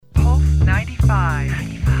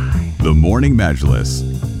The Morning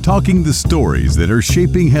Majlis, talking the stories that are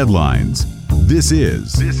shaping headlines. This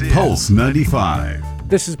is Pulse 95.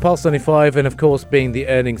 This is Pulse 95, and of course, being the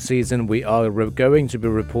earnings season, we are going to be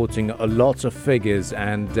reporting a lot of figures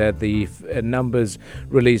and the numbers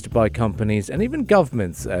released by companies and even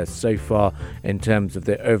governments so far in terms of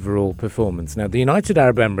their overall performance. Now, the United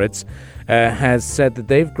Arab Emirates has said that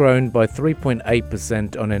they've grown by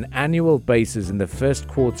 3.8% on an annual basis in the first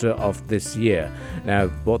quarter of this year. Now,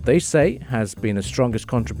 what they say has been the strongest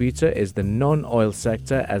contributor is the non-oil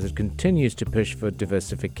sector as it continues to push for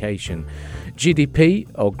diversification. GDP,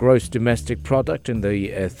 or gross domestic product, in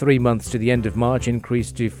the 3 months to the end of March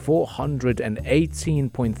increased to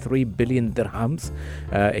 418.3 billion dirhams,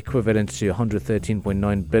 equivalent to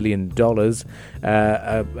 $113.9 billion.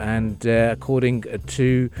 And according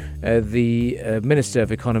to the Minister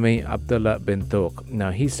of Economy, Abdullah bin Toq. Now,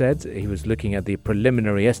 he said he was looking at the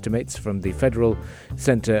preliminary estimates from the Federal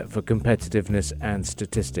Center for Competitiveness and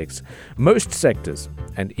Statistics. Most sectors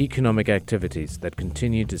and economic activities that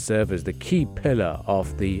continue to serve as the key pillars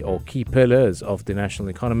of the national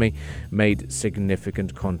economy made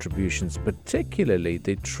significant contributions, particularly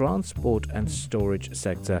the transport and storage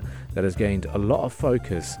sector that has gained a lot of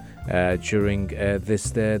focus during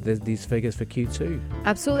these figures for Q2.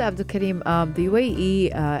 Absolutely, Abdul Karim. The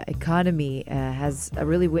UAE economy has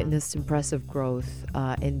really witnessed impressive growth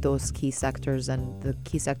in those key sectors, and the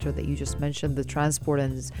key sector that you just mentioned, the transport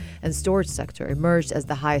and storage sector, emerged as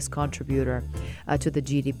the highest contributor to the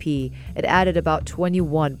GDP. It added about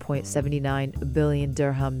 21.79 billion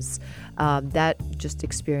dirhams. That just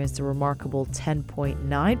experienced a remarkable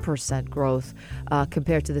 10.9% growth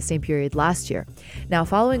compared to the same period last year. Now,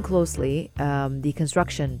 following closely, the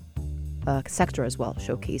construction sector as well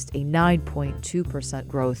showcased a 9.2%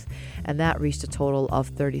 growth, and that reached a total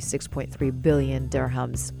of 36.3 billion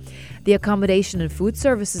dirhams. The accommodation and food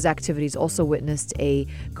services activities also witnessed a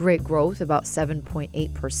great growth, about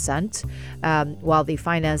 7.8%, while the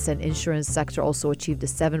finance and insurance sector also achieved a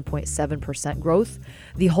 7.7% growth.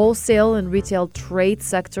 The wholesale and retail trade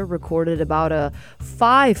sector recorded about a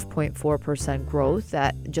 5.4% growth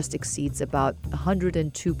that just exceeds about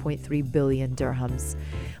 102.3 billion dirhams.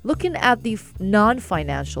 Looking at the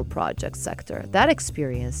non-financial project sector, that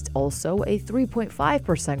experienced also a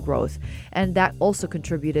 3.5% growth, and that also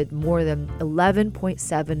contributed more than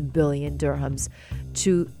 11.7 billion dirhams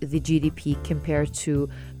to the GDP compared to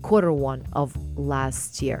quarter one of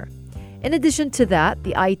last year. In addition to that,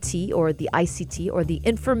 the IT or the ICT or the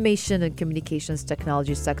information and communications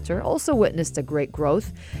technology sector also witnessed a great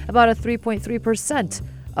growth, about a 3.3%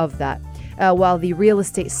 of that. While the real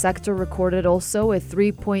estate sector recorded also a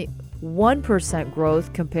 3.1%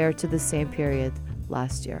 growth compared to the same period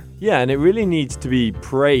last year. Yeah, and it really needs to be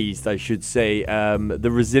praised, I should say, the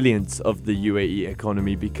resilience of the UAE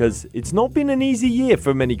economy, because it's not been an easy year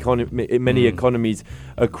for many economies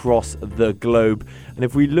across the globe. And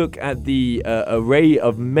if we look at the array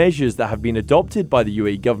of measures that have been adopted by the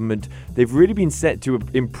UAE government, they've really been set to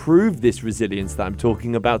improve this resilience that I'm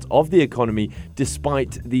talking about of the economy,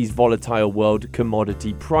 despite these volatile world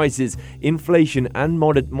commodity prices, inflation, and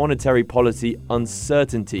monetary policy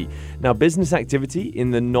uncertainty. Now, business activity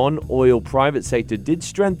in the non-oil private sector did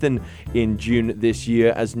strengthen in June this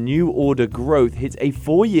year as new order growth hit a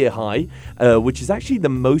 4-year high, which is actually the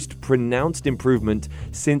most pronounced improvement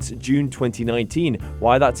since June 2019.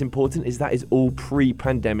 Why that's important is that is all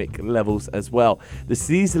pre-pandemic levels as well. The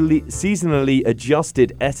seasonally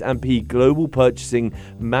adjusted S&P Global Purchasing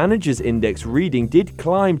Managers Index reading did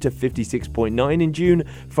climb to 56.9 in June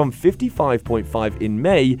from 55.5 in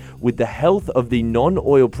May, with the health of the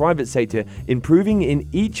non-oil private sector improving in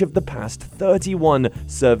each of the past 31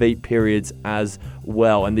 survey periods as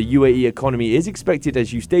well. And the UAE economy is expected,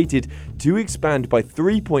 as you stated, to expand by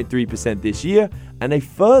 3.3% this year and a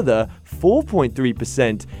further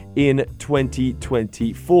 4.3% in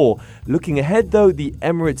 2024. Looking ahead, though, the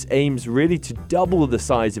Emirates aims really to double the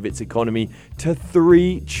size of its economy to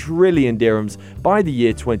 3 trillion dirhams by the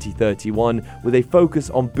year 2031, with a focus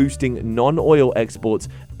on boosting non-oil exports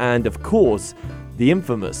and, of course, the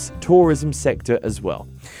infamous tourism sector as well.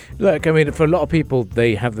 Look, I mean, for a lot of people,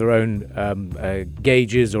 they have their own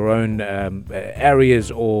gauges or own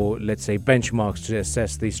areas or, let's say, benchmarks to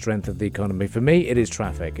assess the strength of the economy. For me, it is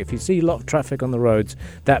traffic. If you see a lot of traffic on the roads,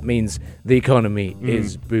 that means the economy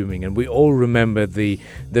is booming. And we all remember the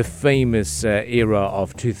famous era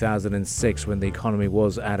of 2006 when the economy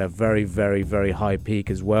was at a very, very, very high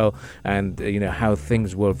peak as well. And, you know, how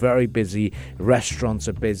things were very busy. Restaurants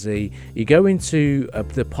are busy. You go into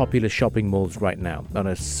the popular shopping malls right now on a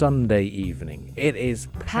a Sunday evening. It is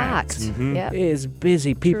packed. Yep. It is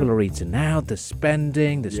busy. People True. are eating out, there's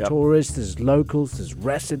spending, there's Yep. tourists, there's locals, there's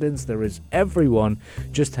residents, there is everyone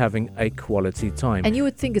just having a quality time. And you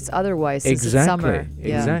would think it's otherwise since Exactly, it's summer.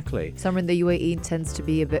 Yeah. exactly. Summer in the UAE tends to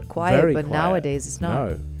be a bit quiet, Very but quiet. nowadays it's not.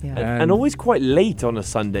 No. Yeah. And always quite late on a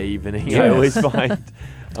Sunday evening. I Yes. always find.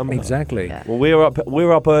 Exactly. Yeah. Well,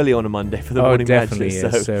 we're up early on a Monday for the morning definitely.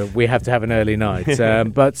 matches. Yes. So we have to have an early night.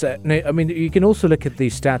 But no, I mean, you can also look at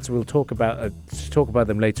these stats. We'll talk about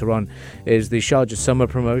them later on. Is the Sharjah summer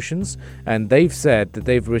promotions, and they've said that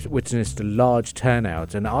they've witnessed a large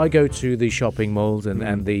turnout. And I go to the shopping malls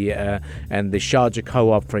and the Sharjah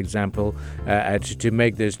Co-op, for example, to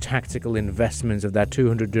make those tactical investments of that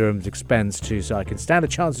 200 dirhams expense so I can stand a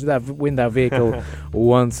chance to win that vehicle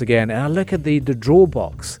once again. And I look at the draw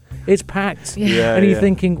box. It's packed. Yeah. And you're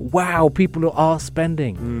thinking, wow, people are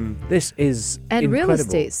spending. This is And incredible. real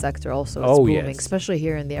estate sector also is Oh, booming, yes. especially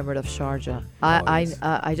here in the Emirate of Sharjah. yes.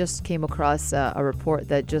 I just came across a report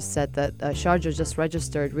that just said that Sharjah just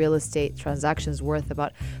registered real estate transactions worth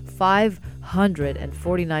about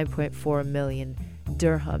 549.4 million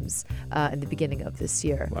dirhams in the beginning of this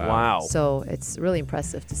year. Wow. So it's really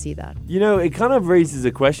impressive to see that. You know, it kind of raises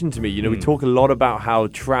a question to me. You know, we talk a lot about how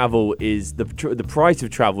travel is the price of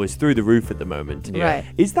travel is through the roof at the moment. Yeah. Right.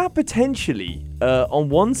 Is that potentially on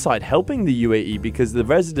one side helping the UAE because the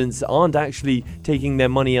residents aren't actually taking their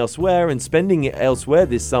money elsewhere and spending it elsewhere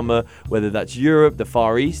this summer, whether that's Europe, the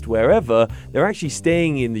Far East, wherever, they're actually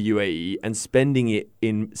staying in the UAE and spending it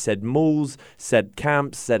in said malls, said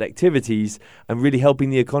camps, said activities, and really helping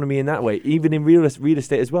the economy in that way, even in real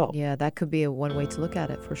estate as well. Yeah, that could be one way to look at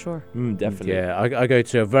it for sure. Definitely. Yeah, I go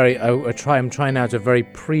to I'm trying out a very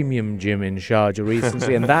premium gym in Sharjah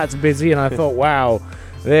recently, and that's busy. And I thought, wow,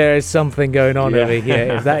 there is something going on over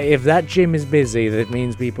here. If that gym is busy, that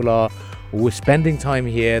means people are spending time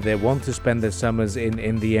here. They want to spend their summers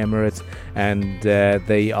in the Emirates, and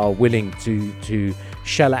they are willing to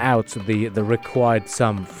shell out the required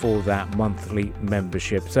sum for that monthly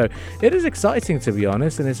membership. So it is exciting, to be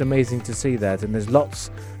honest, and it's amazing to see that. And there's lots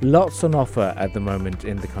on offer at the moment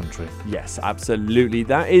in the country. Yes, absolutely.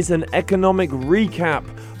 That is an economic recap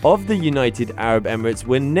of the United Arab Emirates.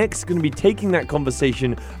 We're next going to be taking that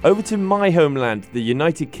conversation over to my homeland, the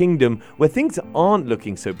United Kingdom, where things aren't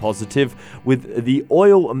looking so positive, with the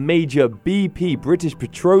oil major BP, British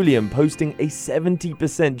Petroleum, posting a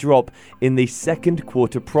 70% drop in the second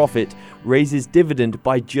quarter profit, raises dividend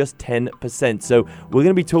by just 10%. So we're going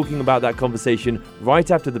to be talking about that conversation right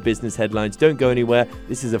after the business headlines. Don't go anywhere.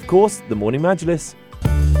 This is, of course, the Morning Majlis.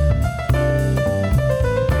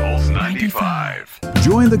 Pulse 95.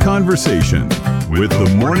 Join the conversation with the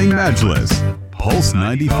Morning Majlis. Pulse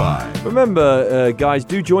 95. Remember, guys,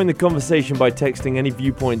 do join the conversation by texting any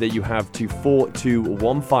viewpoint that you have to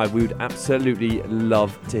 4215. We would absolutely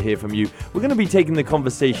love to hear from you. We're going to be taking the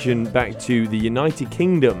conversation back to the United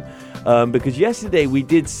Kingdom. Because yesterday we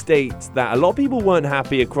did state that a lot of people weren't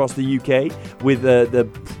happy across the UK with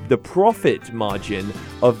the profit margin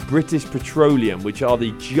of British Petroleum, which are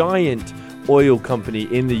the giant oil company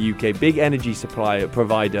in the UK, big energy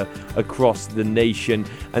provider across the nation,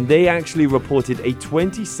 and they actually reported a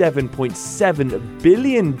 $27.7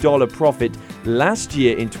 billion profit last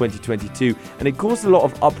year in 2022, and it caused a lot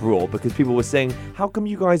of uproar because people were saying, how come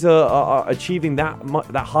you guys are achieving that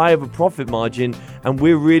high of a profit margin and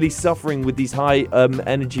we're really suffering with these high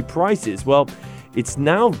energy prices? Well, it's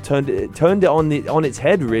now turned it on its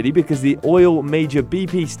head, really, because the oil major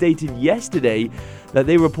BP stated yesterday that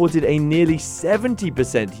they reported a nearly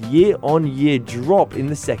 70% year-on-year drop in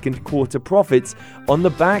the second quarter profits on the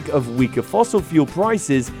back of weaker fossil fuel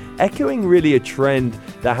prices, echoing really a trend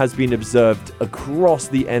that has been observed across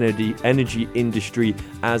the energy industry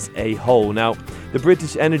as a whole. Now, the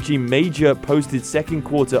British energy major posted second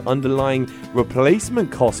quarter underlying replacement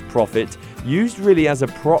cost profit, used really as a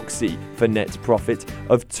proxy for net profit,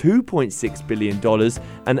 of $2.6 billion,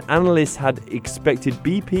 and analysts had expected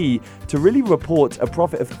BP to really report a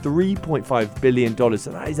profit of $3.5 billion.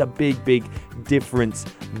 So that is a big difference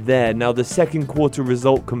there. Now, the second quarter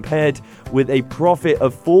result compared with a profit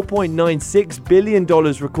of $4.96 billion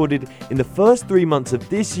recorded in the first 3 months of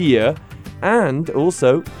this year, and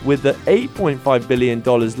also with the $8.5 billion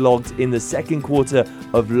logged in the second quarter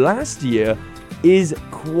of last year, is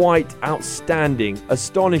quite outstanding,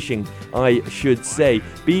 astonishing, I should say.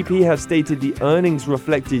 BP has stated the earnings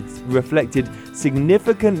reflected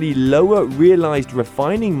significantly lower realized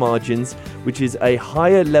refining margins, which is a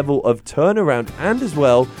higher level of turnaround and as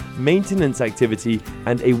well maintenance activity,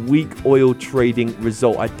 and a weak oil trading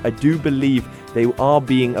result. I do believe they are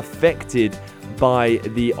being affected by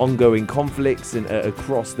the ongoing conflicts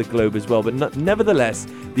across the globe as well. But nevertheless,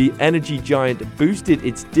 the energy giant boosted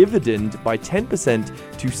its dividend by 10%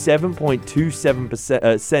 to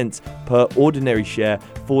 7.27 cents per ordinary share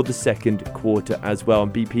for the second quarter as well.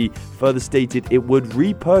 And BP further stated it would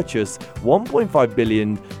repurchase $1.5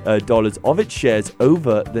 billion of its shares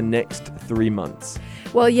over the next 3 months.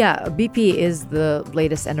 Well, yeah, BP is the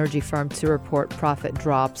latest energy firm to report profit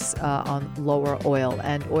drops on lower oil.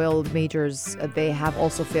 And oil majors, they have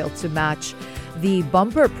also failed to match the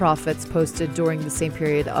bumper profits posted during the same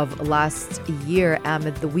period of last year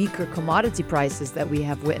amid the weaker commodity prices that we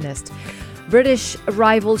have witnessed. British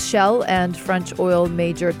rival Shell and French oil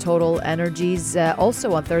major Total Energies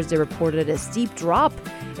also on Thursday reported a steep drop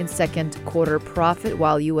in second quarter profit,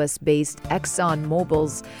 while U.S.-based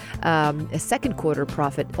ExxonMobil's second quarter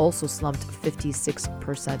profit also slumped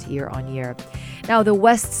 56% year on year. Now, the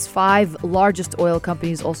West's 5 largest oil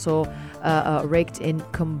companies also raked in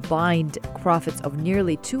combined profits of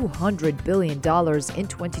nearly $200 billion in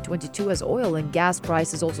 2022 as oil and gas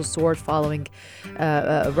prices also soared following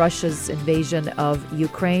Russia's invasion of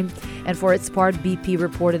Ukraine. And for its part, BP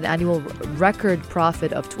reported an annual record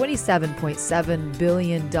profit of $27.7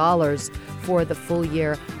 billion for the full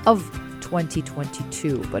year of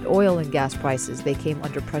 2022. But oil and gas prices, they came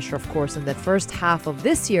under pressure, of course, in the first half of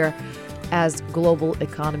this year as global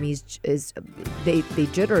economies they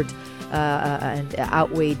jittered and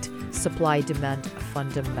outweighed supply-demand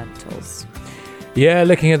fundamentals. Yeah,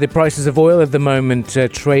 looking at the prices of oil at the moment,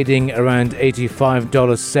 trading around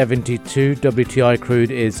 $85.72. WTI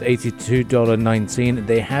crude is $82.19.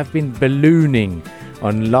 They have been ballooning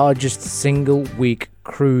on largest single week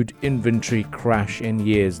crude inventory crash in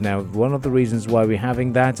years. Now, one of the reasons why we're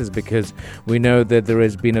having that is because we know that there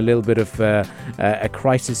has been a little bit of a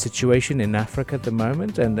crisis situation in Africa at the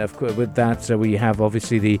moment, and of course, with that we have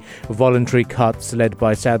obviously the voluntary cuts led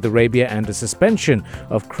by Saudi Arabia and the suspension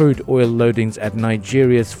of crude oil loadings at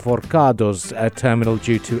Nigeria's Forcados terminal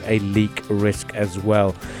due to a leak risk as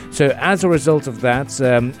well. So as a result of that,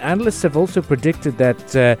 analysts have also predicted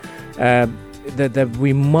that that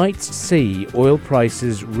we might see oil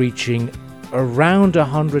prices reaching around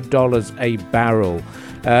 $100 a barrel.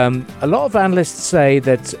 A lot of analysts say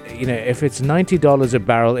that, if it's $90 a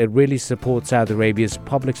barrel, it really supports Saudi Arabia's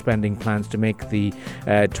public spending plans to make the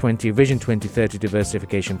Vision 2030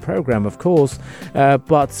 diversification program, of course.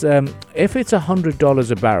 But if it's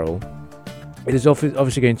 $100 a barrel, it is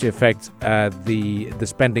obviously going to affect the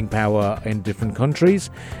spending power in different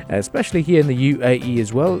countries, especially here in the UAE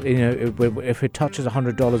as well. If it touches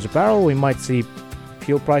 $100 a barrel, we might see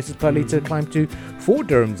fuel prices per litre climb to 4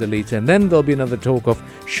 dirhams a litre, and then there'll be another talk of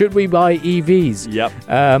should we buy EVs? Yep.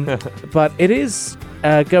 But it is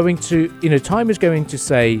going to, time is going to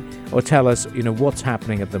say or tell us, what's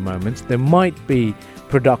happening at the moment. There might be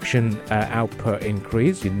production output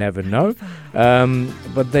increase, you never know,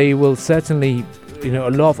 but they will certainly, a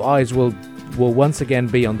lot of eyes will once again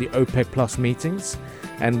be on the OPEC Plus meetings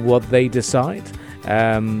and what they decide,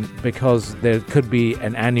 because there could be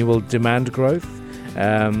an annual demand growth,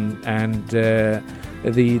 and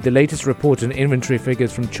the latest report and inventory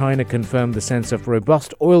figures from China confirm the sense of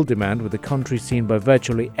robust oil demand, with the country seen by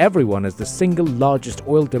virtually everyone as the single largest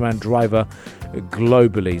oil demand driver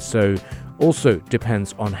globally. So also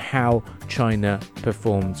depends on how China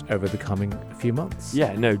performs over the coming few months.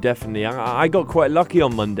 Yeah, no, definitely. I got quite lucky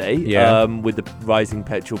on Monday with the rising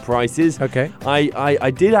petrol prices. Okay. I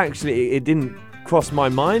did actually, it didn't cross my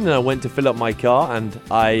mind, and I went to fill up my car, and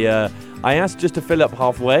I asked just to fill up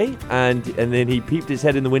halfway, and then he peeped his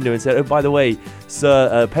head in the window and said, "Oh, by the way,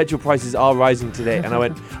 sir, petrol prices are rising today." And I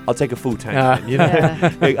went, "I'll take a full tank."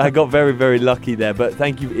 I got very, very lucky there. But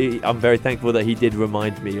thank you. I'm very thankful that he did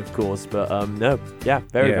remind me, of course. But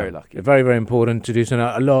very lucky. Very, very important to do so.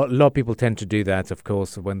 Now, a lot of people tend to do that, of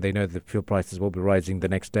course, when they know the fuel prices will be rising the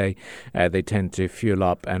next day. They tend to fuel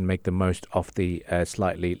up and make the most of the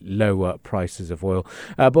slightly lower prices of oil.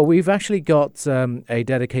 But we've actually got a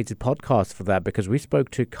dedicated podcast for that, because we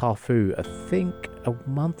spoke to Carfu, I think, a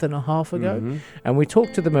month and a half ago, and we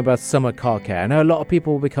talked to them about summer car care. I know a lot of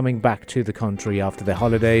people will be coming back to the country after their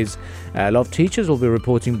holidays. A lot of teachers will be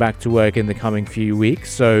reporting back to work in the coming few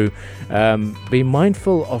weeks, so be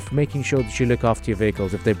mindful of making sure that you look after your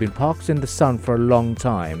vehicles. If they've been parked in the sun for a long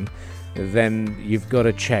time, then you've got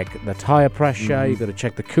to check the tire pressure, you've got to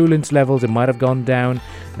check the coolant levels. It might have gone down.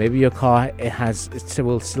 Maybe your car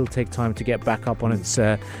will still take time to get back up on its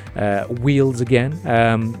wheels again.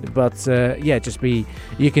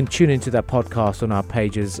 You can tune into that podcast on our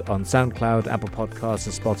pages on SoundCloud, Apple Podcasts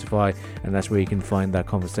and Spotify, and that's where you can find that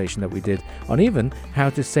conversation that we did on even how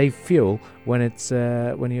to save fuel when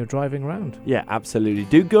you're driving around. Yeah, absolutely.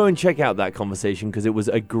 Do go and check out that conversation because it was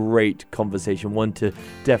a great conversation. One to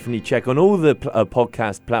definitely check on all the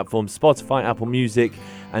podcast platforms, Spotify, Apple Music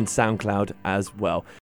and SoundCloud as well.